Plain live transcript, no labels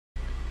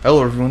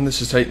Hello everyone,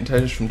 this is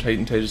Tidus from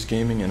Tidus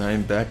Gaming, and I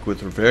am back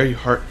with a very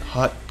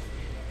hot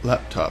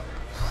laptop.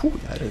 Whew,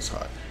 that is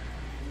hot.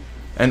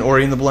 And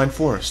Ori and the Blind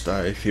Forest.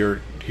 If you're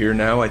here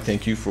now, I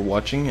thank you for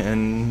watching,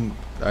 and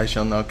I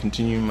shall now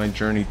continue my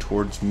journey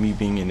towards me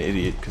being an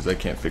idiot, because I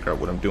can't figure out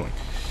what I'm doing.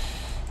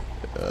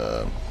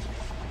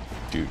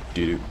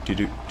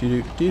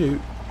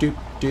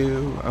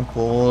 I'm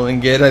pulling,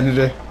 get out of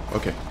there.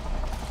 Okay.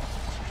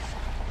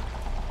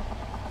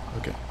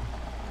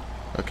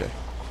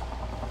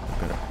 I'm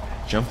gonna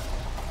jump.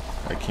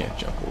 I can't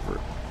jump over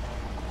it.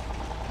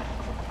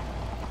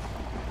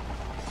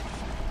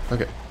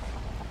 Okay.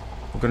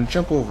 I'm gonna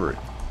jump over it.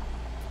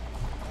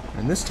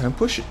 And this time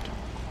push it.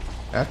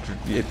 After,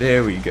 yeah,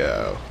 there we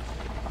go.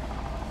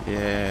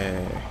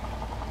 Yay.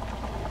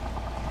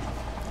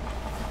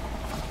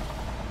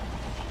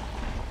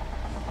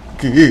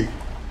 Good.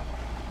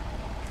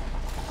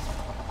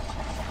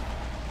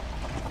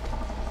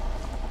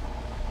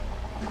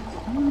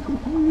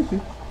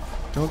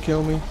 Don't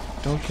kill me.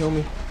 Don't kill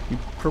me. You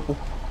purple.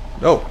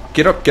 No.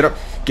 Get up. Get up.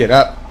 Get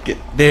up.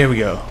 There we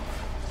go.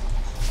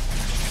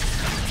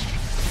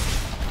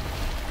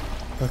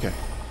 Okay.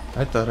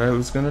 I thought I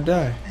was gonna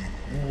die.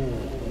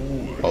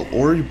 While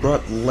Ori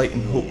brought light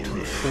and hope to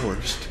the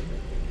forest,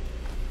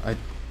 I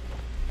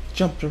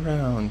jumped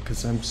around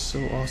because I'm so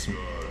awesome.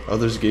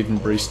 Others gave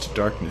embrace to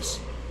darkness.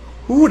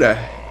 Who the?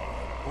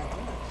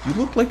 You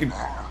look like a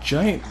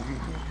giant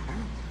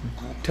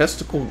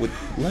testicle with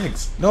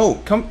legs. No,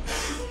 come.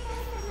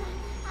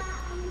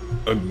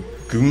 A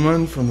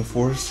Goomon from the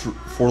forest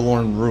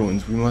forlorn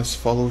ruins. We must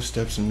follow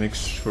steps and make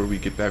sure we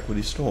get back what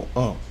he stole.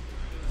 Oh,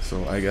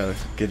 so I gotta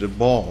get a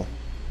ball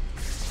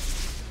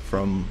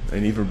from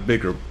an even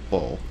bigger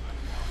ball.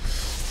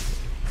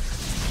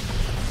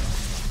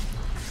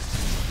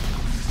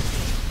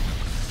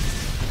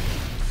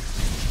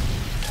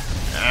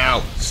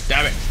 Ow!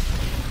 Stab it!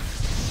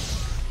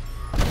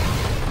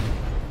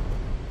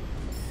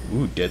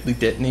 Ooh, deadly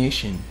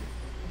detonation.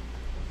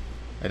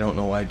 I don't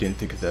know why I didn't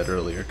think of that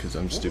earlier, because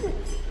I'm stupid.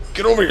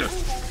 Get over here!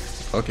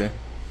 Okay.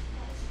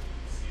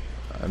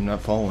 I'm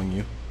not following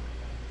you.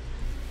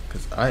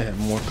 Because I have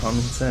more common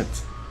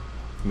sense.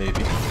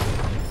 Maybe.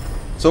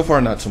 So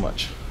far, not so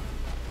much.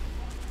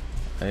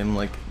 I am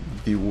like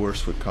the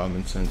worst with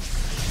common sense.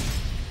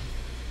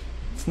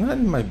 It's not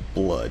in my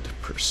blood,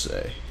 per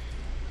se.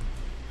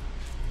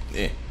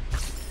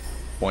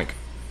 Boink.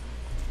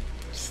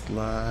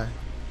 Slide.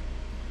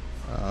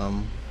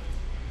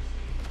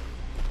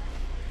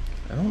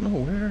 I don't know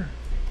where.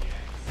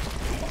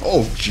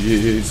 Oh,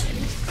 jeez.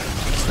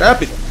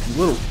 Stop it, you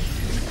little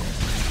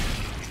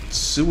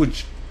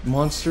sewage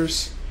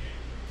monsters.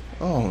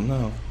 Oh,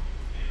 no.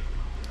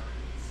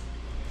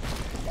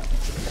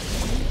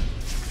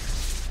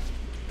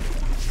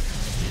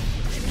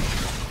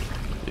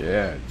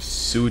 Yeah,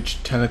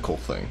 sewage tentacle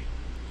thing.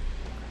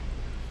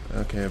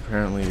 Okay,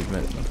 apparently it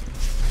meant nothing.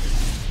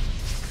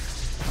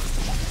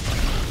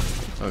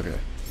 Okay.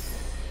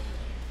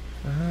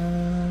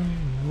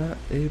 I'm not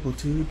able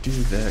to do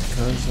that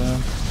because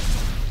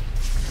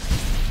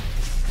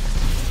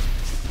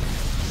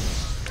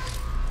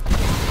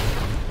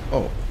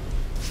oh,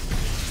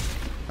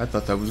 I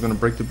thought that was gonna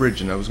break the bridge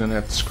and I was gonna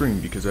have to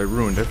scream because I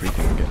ruined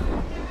everything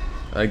again.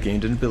 I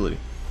gained an ability.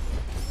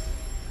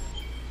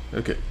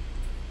 Okay.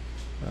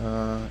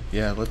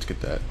 Yeah, let's get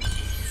that.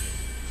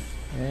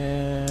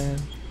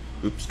 And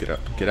oops, get out,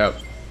 get out.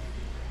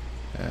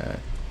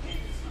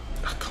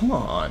 Oh, come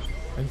on.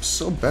 I'm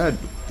so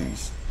bad with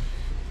these.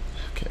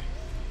 Okay,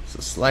 so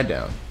slide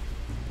down.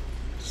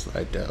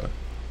 Slide down.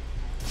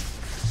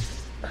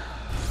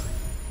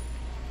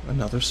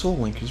 Another soul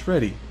link is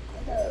ready.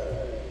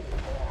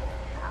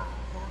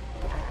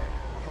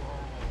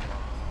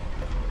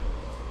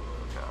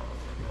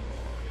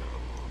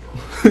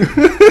 He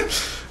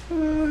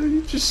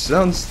just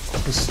sounds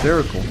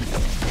hysterical.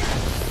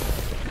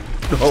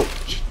 Oh,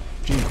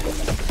 jeez.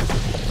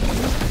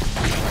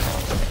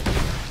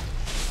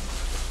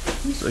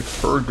 He's like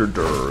herder.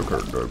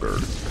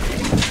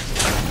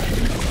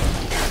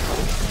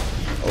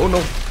 Oh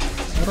no,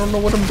 I don't know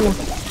what I'm doing.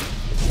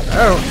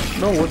 I don't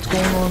know what's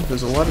going on.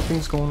 There's a lot of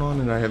things going on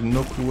and I have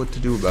no clue what to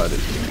do about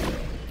it.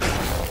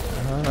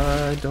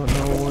 I don't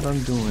know what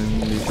I'm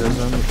doing because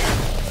I'm...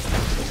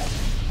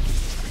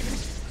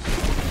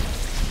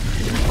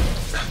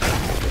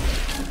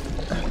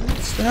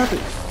 Stop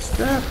it,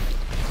 stop.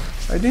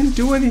 I didn't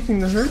do anything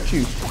to hurt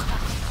you.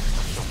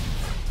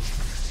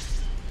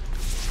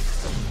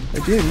 I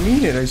didn't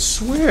mean it, I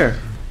swear.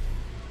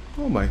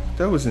 Oh my,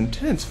 that was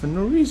intense for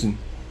no reason.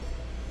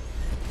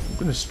 I'm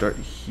gonna start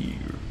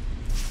here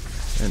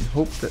and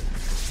hope that...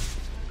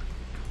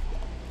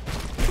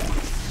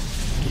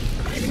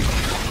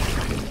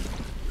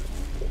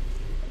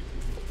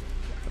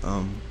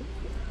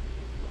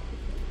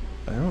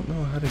 I don't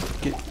know how to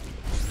get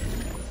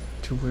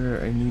to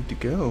where I need to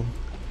go.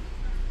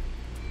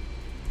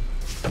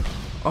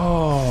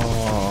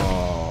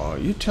 Oh,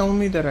 you telling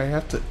me that I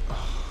have to...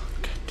 Oh,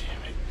 God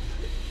damn it.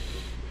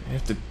 I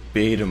have to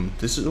bait him.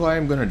 This is why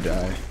I'm gonna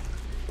die.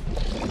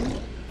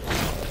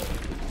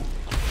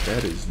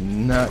 That is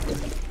not...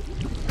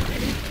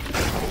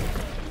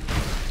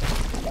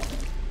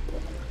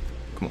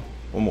 Come on,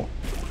 one more.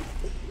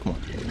 Come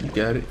on, you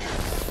got it.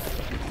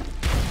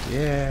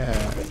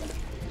 Yeah.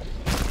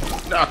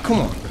 Ah,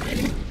 come on.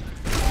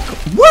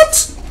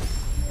 What?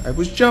 I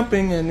was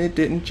jumping and it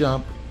didn't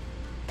jump.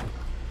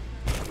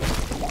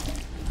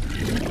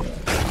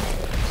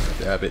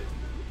 Stab it.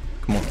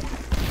 Come on.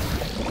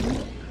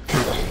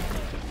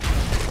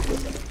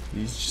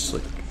 He's just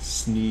like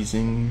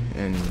sneezing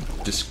and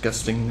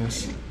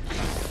disgustingness.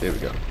 There we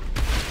go.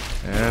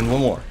 And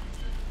one more.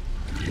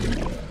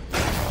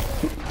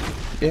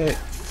 Yeah.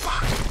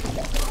 Fuck.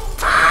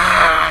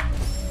 Ah!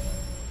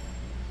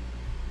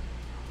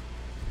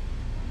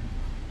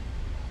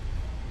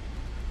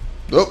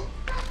 Oh.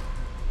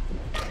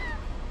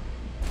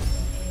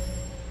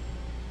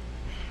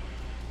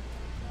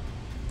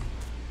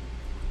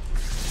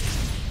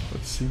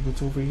 Let's see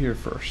what's over here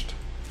first.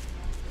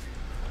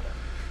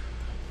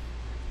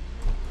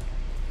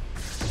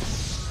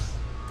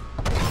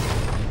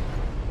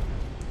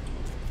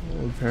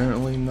 Well,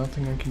 apparently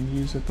nothing I can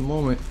use at the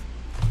moment,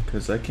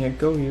 because I can't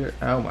go here.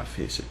 Ow, my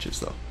face itches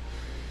though.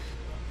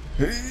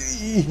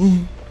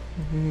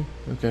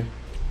 Okay.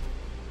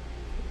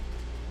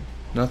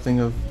 Nothing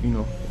of,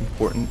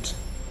 importance.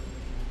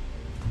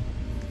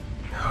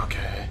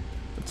 Okay.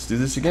 Let's do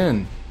this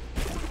again.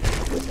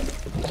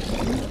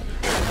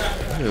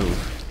 Ew.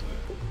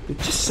 It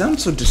just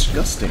sounds so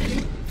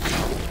disgusting.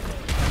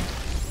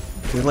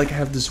 They like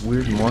have this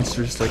weird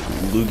monstrous like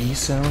loogie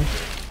sound.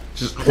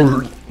 Just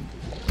okay.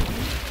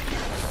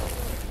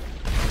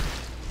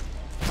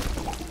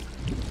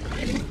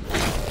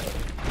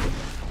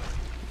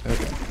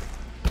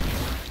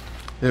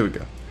 There we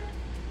go.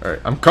 Alright,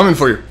 I'm coming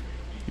for you.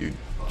 You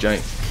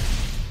giant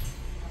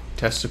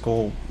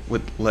testicle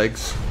with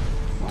legs.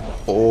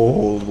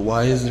 Oh,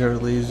 why is there a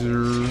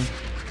laser?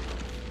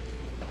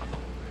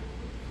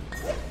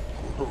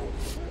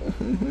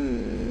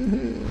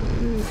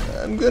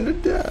 I'm gonna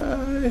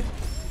die.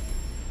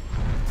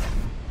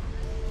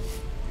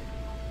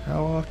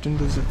 How often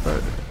does it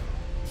fire?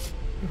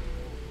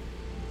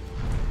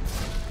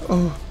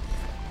 Oh.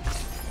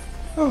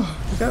 Oh,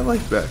 I got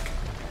life back.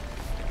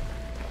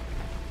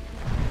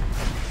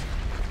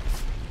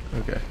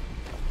 Okay.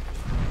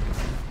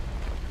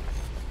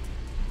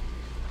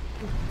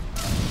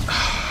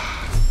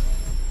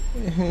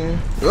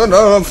 Oh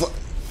no, I'm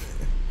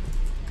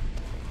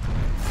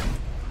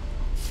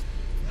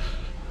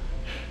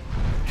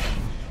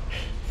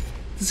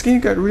This game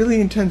got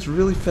really intense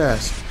really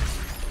fast.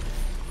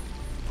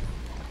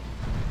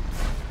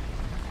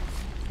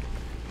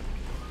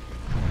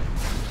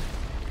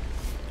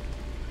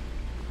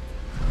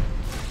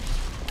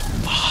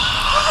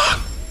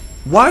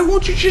 Why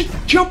won't you just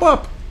jump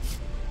up?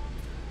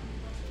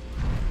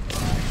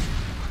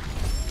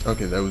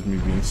 Okay, that was me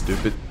being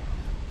stupid.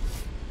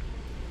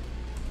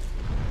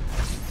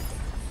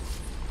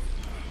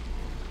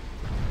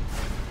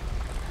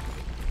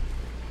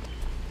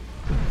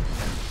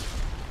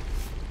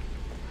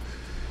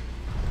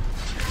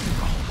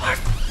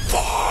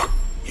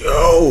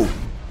 Yo!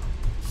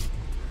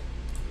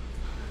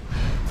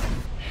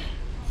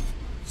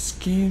 This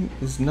game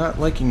is not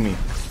liking me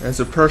as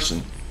a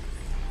person.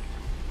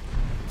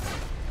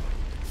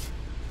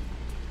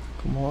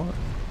 Come on.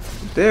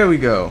 There we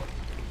go.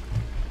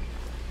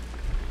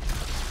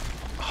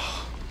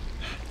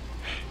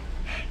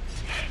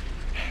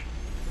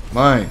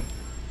 Mine.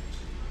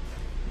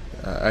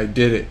 I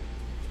did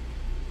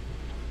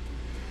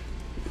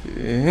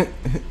it.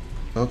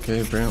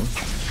 Okay, Brown.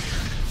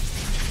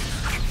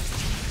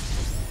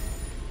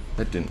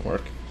 That didn't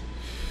work.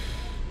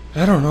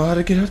 I don't know how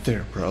to get up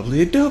there.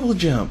 Probably a double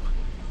jump,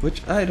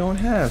 which I don't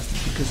have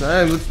because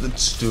I'm the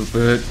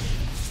stupid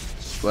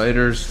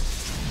spiders.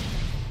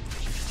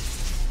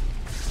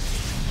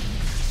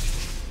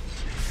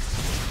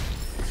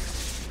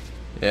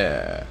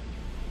 Yeah.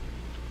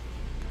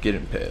 Get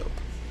impaled.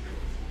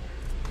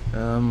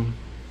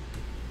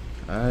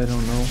 I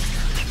don't know.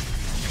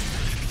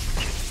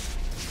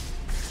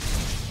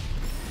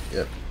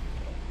 Yep.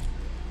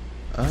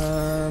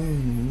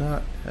 I'm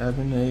not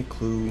having a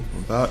clue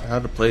about how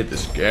to play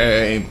this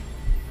game.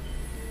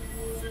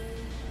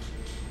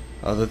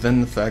 Other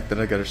than the fact that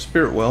I got a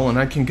spirit well and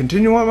I can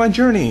continue on my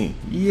journey.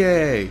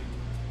 Yay!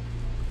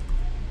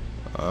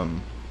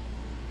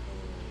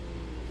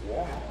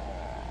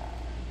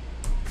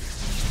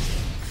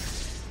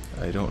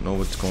 I don't know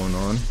what's going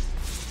on,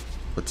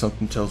 but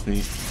something tells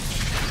me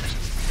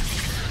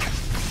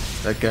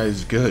that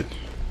guy's good.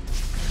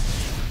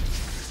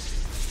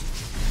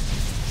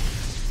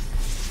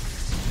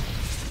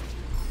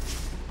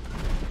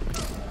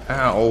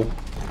 Ow.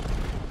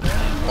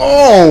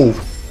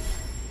 Oh!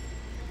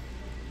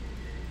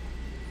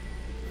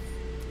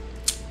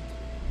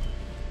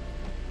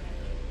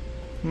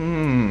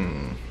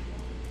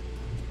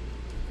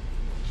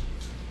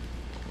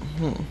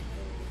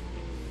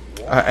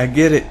 I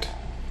get it.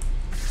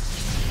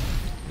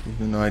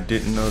 Even though I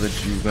didn't know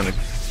that you were gonna...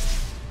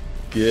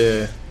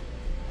 Yeah.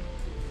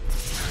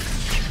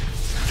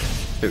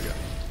 There we go.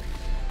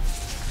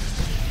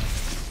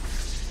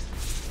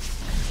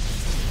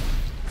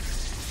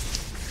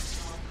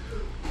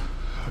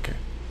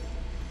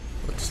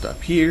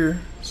 stop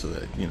here so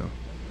that, you know.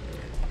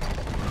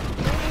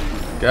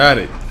 Got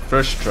it.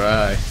 First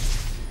try.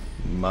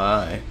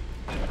 My.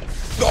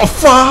 Oh,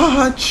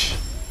 fudge!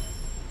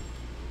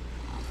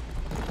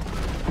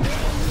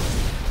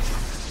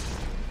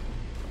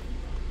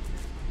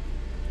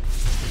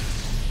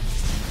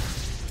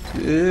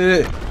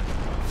 This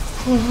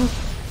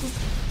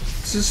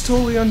is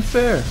totally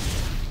unfair.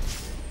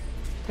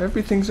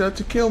 Everything's out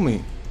to kill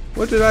me.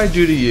 What did I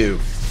do to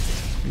you?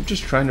 I'm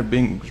just trying to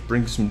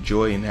bring some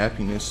joy and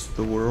happiness to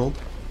the world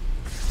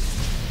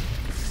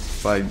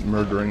by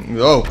murdering.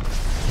 Oh!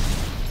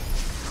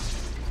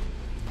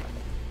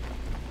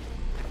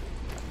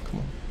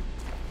 Come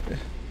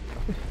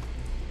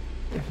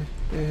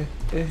on.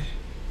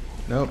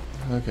 Nope.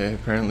 Okay,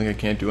 apparently I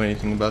can't do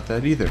anything about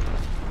that either.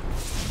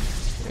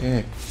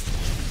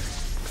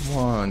 Come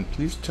on,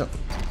 please tell.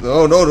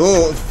 No, no,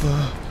 no!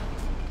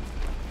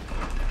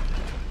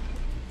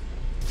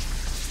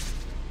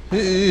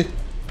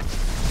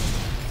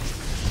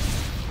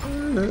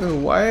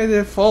 Why are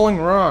there falling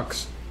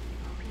rocks?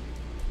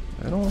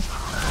 I don't.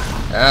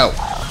 Ow!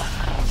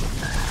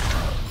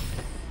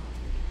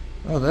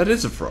 Oh, that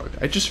is a frog.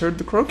 I just heard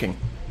the croaking.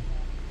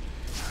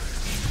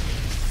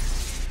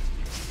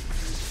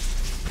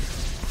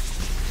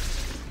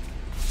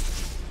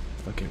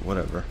 Okay,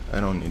 whatever.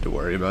 I don't need to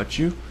worry about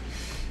you.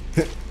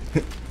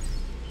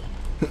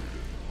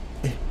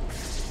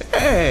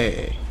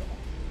 Hey!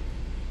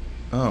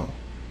 Oh,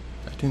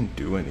 I didn't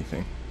do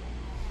anything.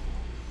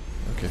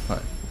 Okay, fine.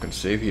 I'm gonna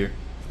save here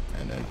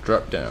and then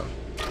drop down.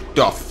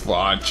 The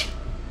fudge!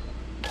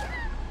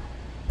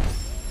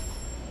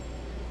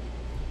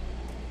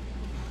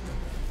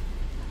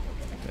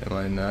 Am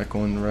I not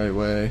going the right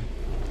way?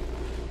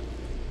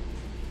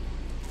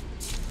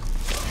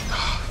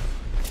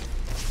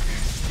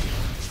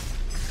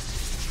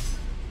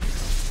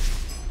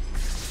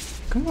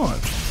 Come on.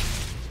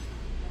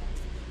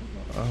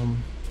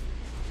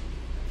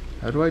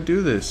 How do I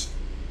do this?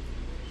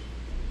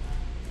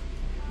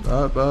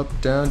 Up,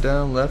 up, down,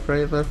 down, left,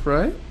 right, left,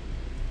 right?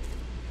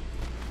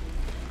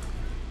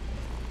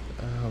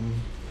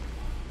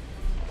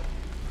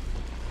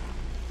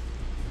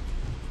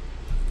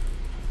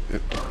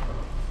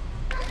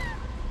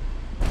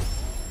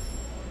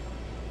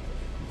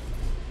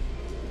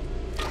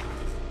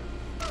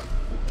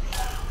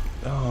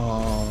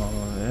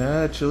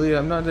 Oh, actually,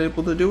 I'm not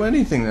able to do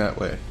anything that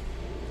way.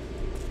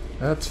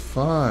 That's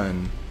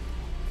fun.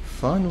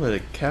 Fun with a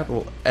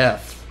capital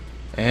F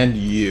and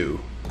U.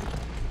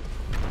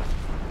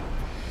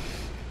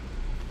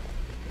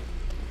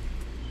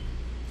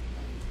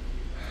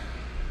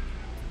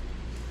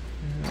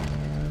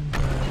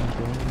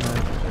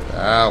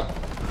 Ow.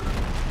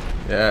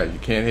 Yeah, you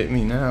can't hit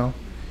me now.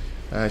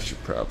 I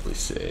should probably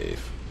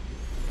save.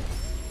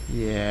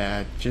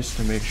 Yeah, just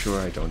to make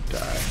sure I don't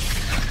die.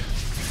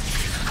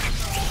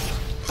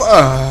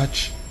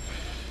 Fudge!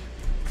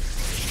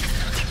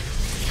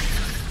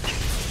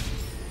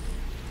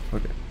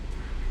 Okay.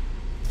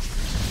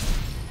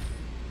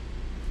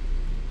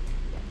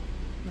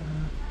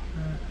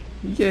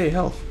 Yay,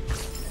 health.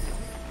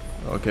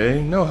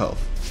 Okay, no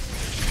health.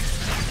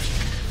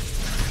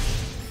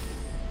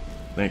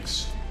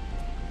 Thanks.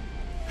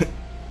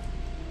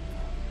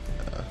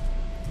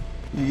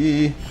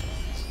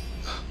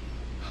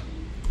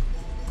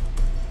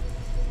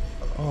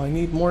 Oh, I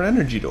need more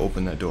energy to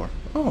open that door.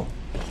 Oh.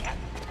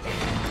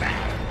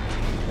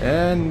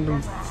 And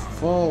I'm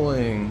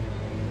falling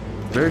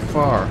very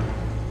far.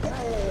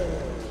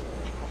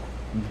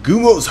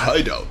 Gumo's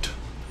hideout.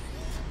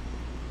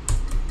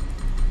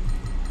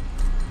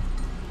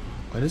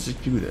 Why does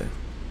it do that?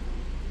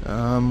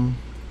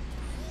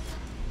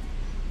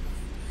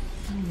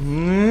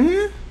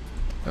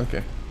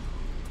 Okay.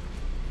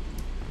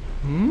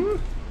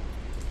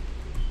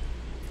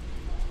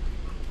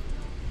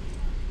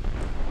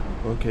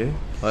 Okay,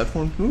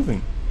 platform's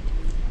moving.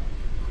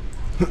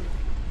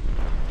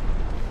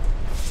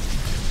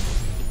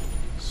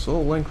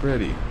 Soul Link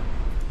ready.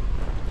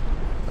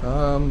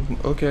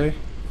 Okay.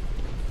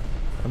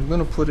 I'm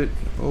gonna put it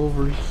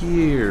over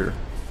here.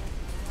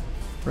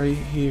 Right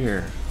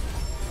here.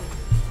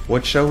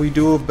 What shall we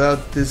do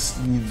about the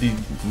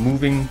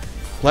moving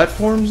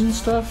platforms and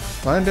stuff?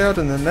 Find out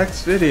in the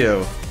next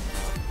video.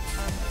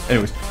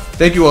 Anyways,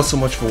 thank you all so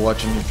much for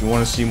watching. If you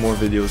want to see more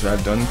videos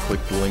I've done, click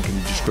the link in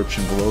the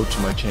description below to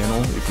my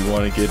channel. If you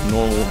want to get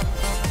normal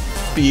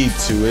feed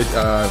to it,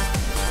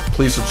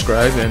 please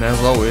subscribe, and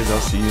as always,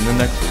 I'll see you in the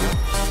next video.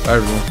 Bye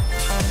everyone.